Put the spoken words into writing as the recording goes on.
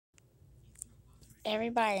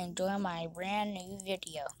Everybody enjoy my brand new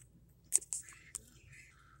video.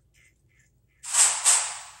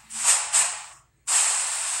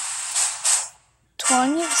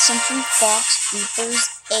 "20th Century Fox Bloopers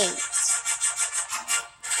VIII."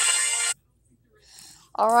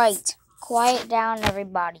 Alright, quiet down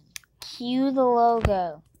everybody. Cue the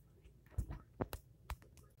logo.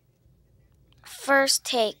 First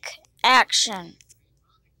take, action.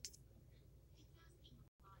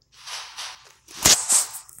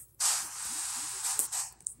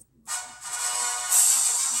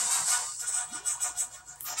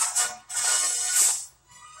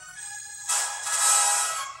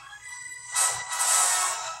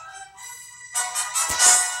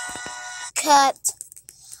 Cut.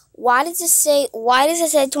 Why does it say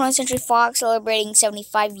 20th Century Fox celebrating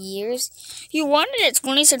 75 years? You wanted it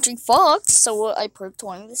 20th Century Fox, so I put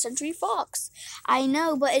 20th Century Fox. I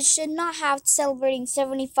know, but it should not have celebrating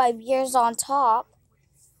 75 years on top.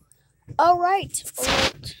 Alright.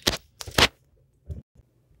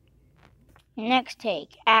 Next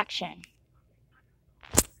take, action.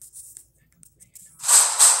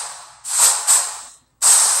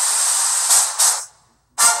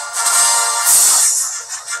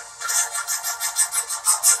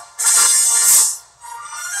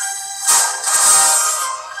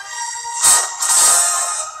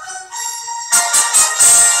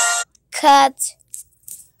 Cut.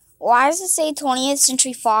 Why does it say 20th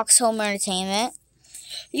Century Fox Home Entertainment?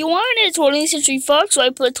 You wanted it 20th Century Fox, so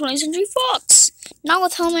I put 20th Century Fox. Not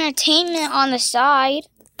with Home Entertainment on the side.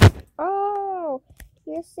 Oh,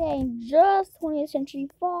 you're saying just 20th Century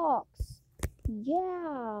Fox.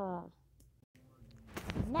 Yeah.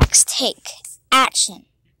 Next take, action.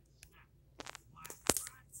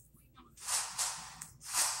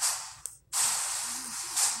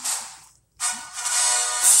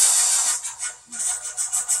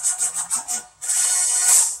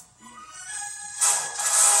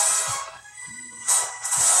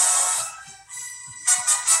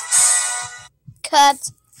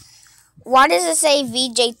 Cut. Why does it say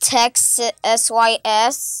VJ Text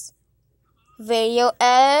SYS video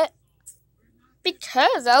edit?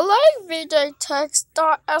 Because I like VJ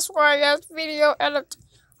Text.sys video edit.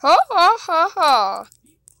 Ha ha ha ha.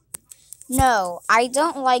 No, I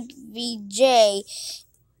don't like VJ.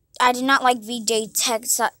 I do not like VJ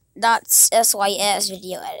Text.sys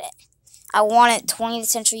video edit. I want it 20th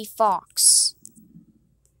Century Fox.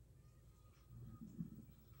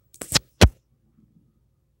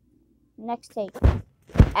 Next take,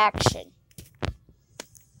 action.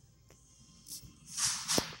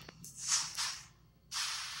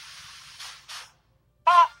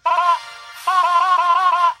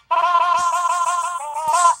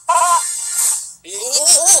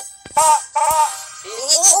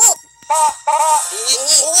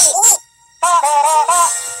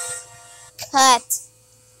 Cut.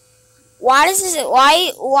 Why does this?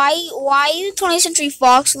 Why the 20th Century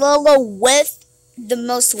Fox logo with the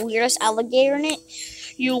most weirdest alligator in it?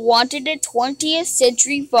 You wanted a 20th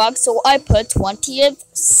Century Fox, so I put 20th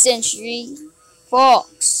Century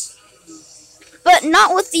Fox. But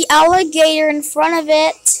not with the alligator in front of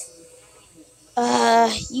it.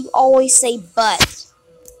 You always say but.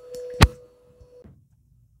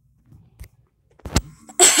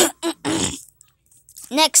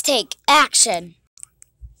 Next take, action.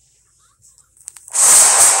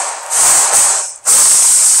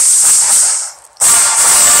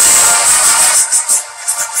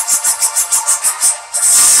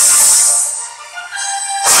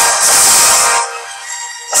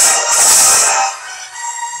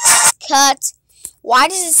 Cut. Why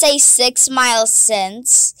does it say 6 miles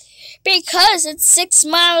since? Because it's 6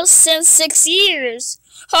 miles since 6 years.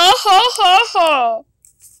 Ha ha ha ha.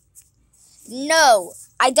 No,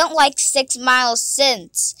 I don't like 6 miles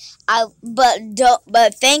since. But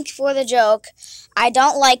thank you for the joke. I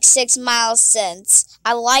don't like 6 miles since.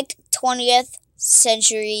 I like 20th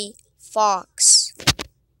Century Fox.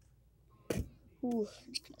 Ooh,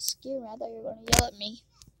 it's kind of scary. I thought you were going to yell at me.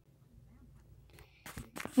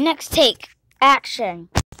 Next take, action.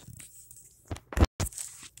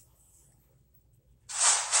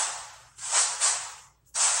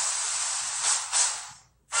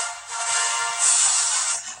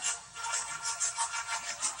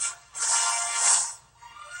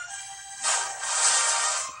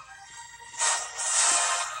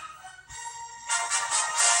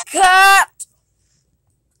 Cut!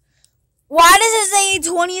 Why does it say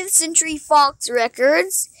 20th Century Fox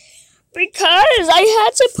Records? Because I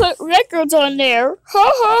had to put records on there.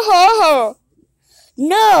 Ha ha ha ha.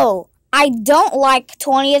 No, I don't like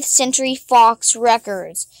 20th Century Fox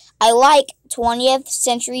Records. I like 20th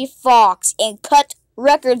Century Fox and cut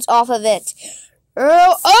records off of it.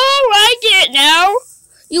 Oh, I get it now.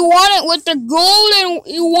 You want it with the golden.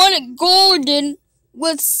 You want it golden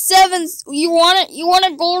with 7. You want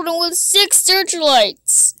it golden with 6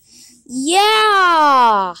 searchlights.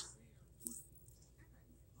 Yeah.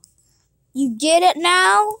 You get it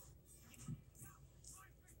now?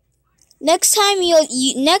 Next time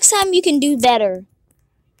you can do better.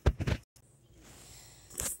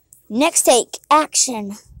 Next take,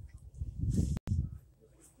 action.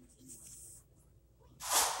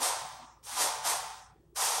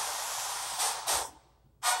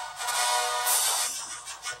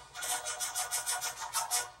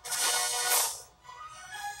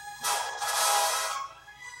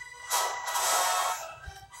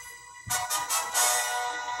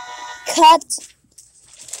 Cut.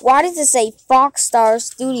 Why does it say Fox Star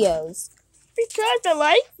Studios? Because I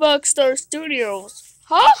like Fox Star Studios.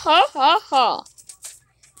 Ha ha ha ha.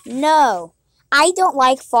 No, I don't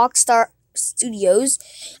like Fox Star Studios.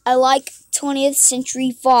 I like 20th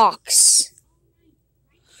Century Fox.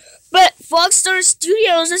 But Fox Star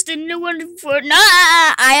Studios is the new one for. Nah,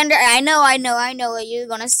 I know what you're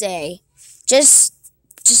gonna say. Just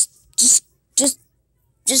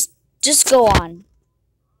go on.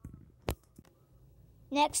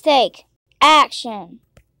 Next take, action.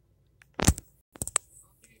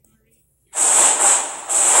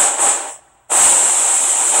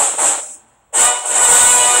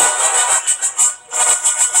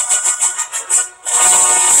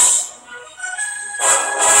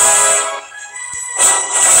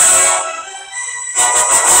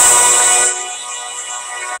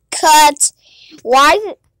 Cut. Why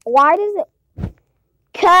does it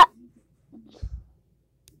cut?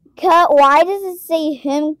 Why does it say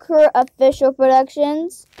Himcur Official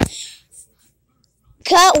Productions?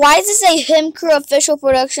 Cut. Why does it say Himcur Official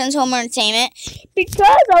Productions Home Entertainment?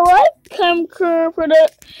 Because I like Himcur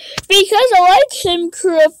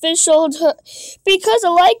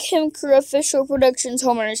Official Productions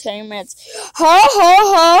Home Entertainment. Ha ha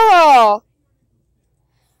ha ha.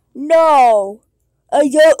 No, I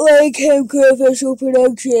don't like Himcur Official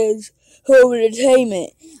Productions Home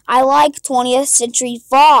Entertainment. I like 20th Century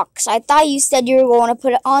Fox. I thought you said you were going to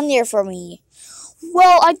put it on there for me.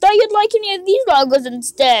 Well, I thought you'd like any of these logos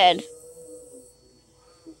instead.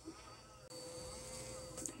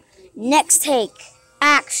 Next take,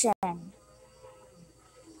 action.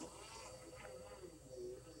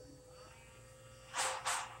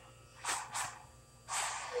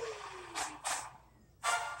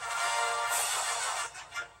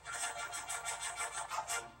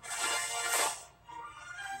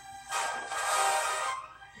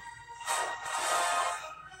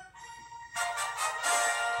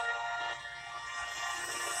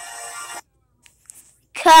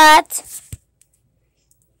 Cut.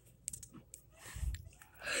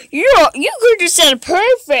 You could have said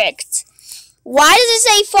perfect. Why does it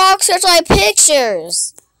say Fox Searchlight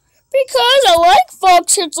Pictures? Because I like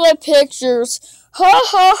Fox Searchlight Pictures. Ha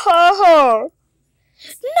ha ha ha.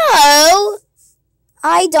 No,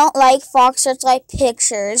 I don't like Fox Searchlight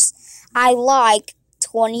Pictures. I like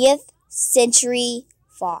 20th Century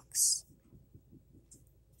Fox.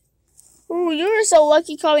 Ooh, you're so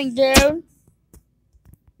lucky calling down.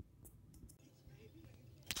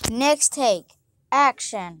 Next take,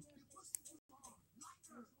 action.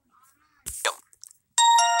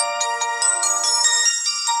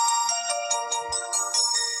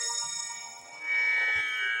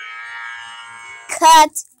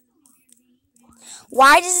 Cut.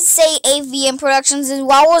 Why does it say AVM Productions and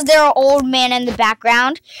why was there an old man in the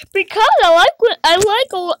background? Because I like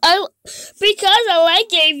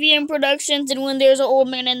AVM Productions, and when there's an old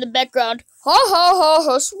man in the background, ha ha ha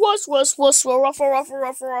ha, ruffle ruffle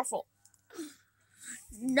ruffle ruffle.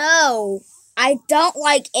 No, I don't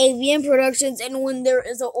like AVM Productions and when there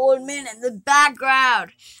is an old man in the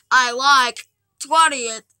background. I like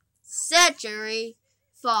 20th Century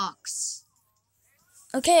Fox.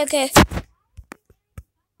 Okay.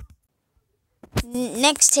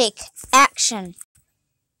 Next take, action.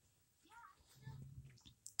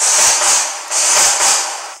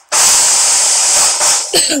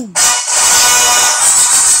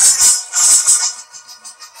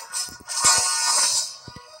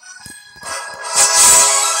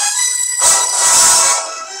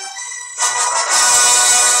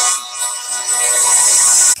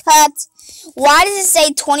 Cut. Why does it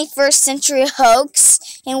say 21st Century Hoax?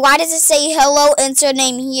 And why does it say hello, insert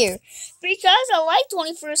name here? Because I like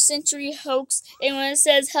 21st Century Hoax, and when it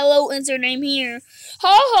says hello, insert name here,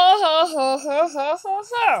 ha ha ha ha ha ha ha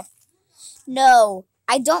ha. No,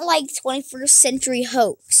 I don't like 21st Century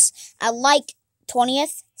Hoax. I like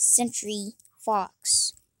 20th Century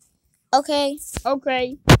Fox. Okay.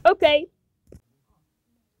 Okay. Okay.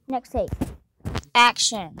 Next take.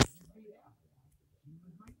 Action.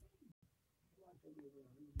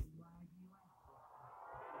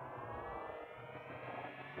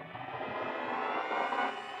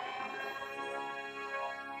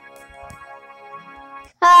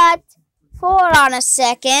 Cut. Hold on a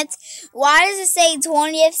second. Why does it say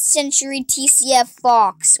 20th Century TCF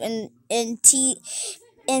Fox in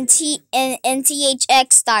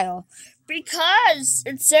THX style? Because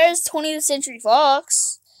it says 20th Century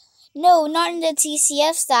Fox. No, not in the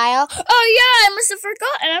TCF style. Oh yeah, I must have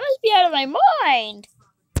forgotten. I must be out of my mind.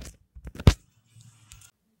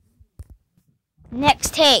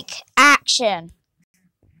 Next take. Action.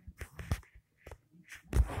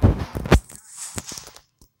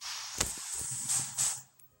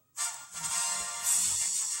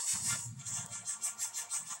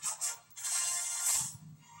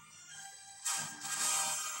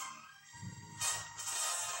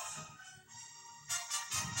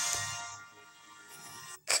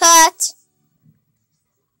 Cut.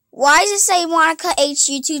 Why does it say Monica H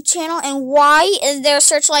YouTube channel, and why is there a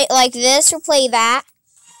searchlight like this or play that?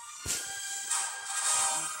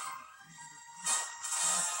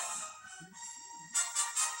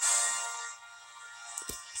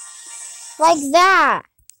 Like that.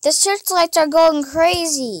 The searchlights are going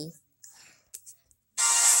crazy.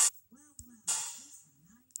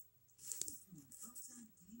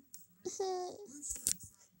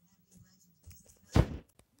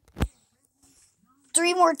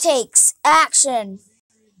 Three more takes. Action.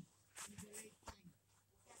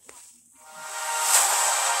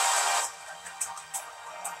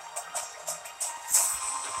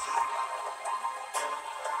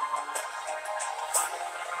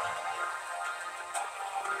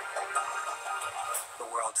 The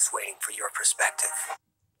world is waiting for your perspective.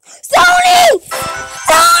 Sony!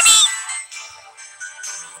 Sony!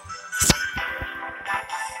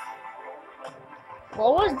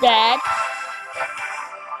 What was that?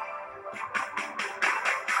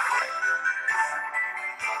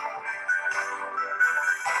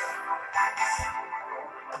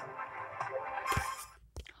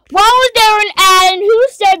 Why was there an ad and who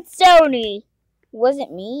said Sony?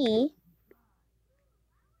 Wasn't me.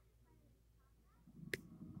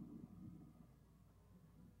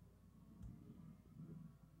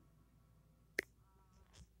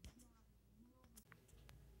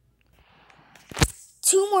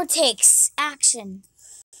 Two more takes. Action.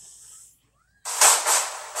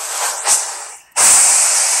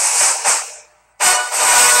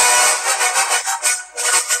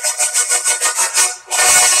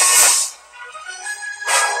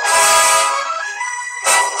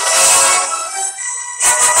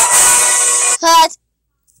 Cut.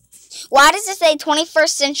 Why does it say 21st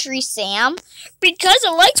Century Sam? Because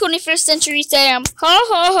I like 21st Century Sam. Ha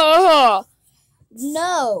ha ha ha.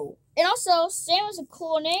 No. And also, Sam is a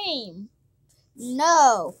cool name.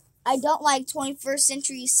 No. I don't like 21st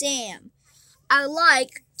Century Sam. I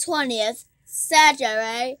like 20th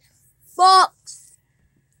Century Fox.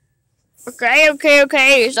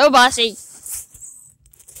 Okay. So bossy.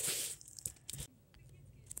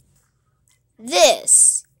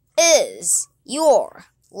 This is your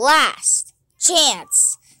last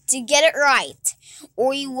chance to get it right,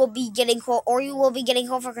 or you will be getting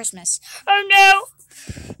home for Christmas. Oh no.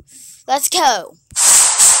 Let's go.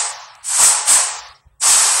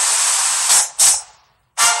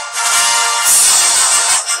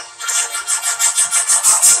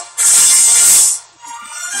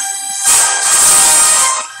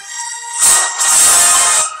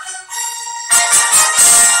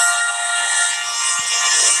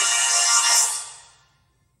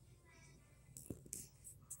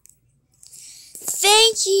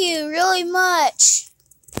 Thank you really much.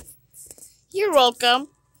 You're welcome.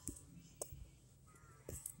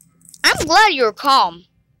 I'm glad you're calm.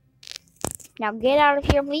 Now get out of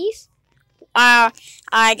here, please. I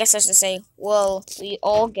guess I should say, well, we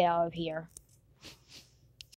all get out of here.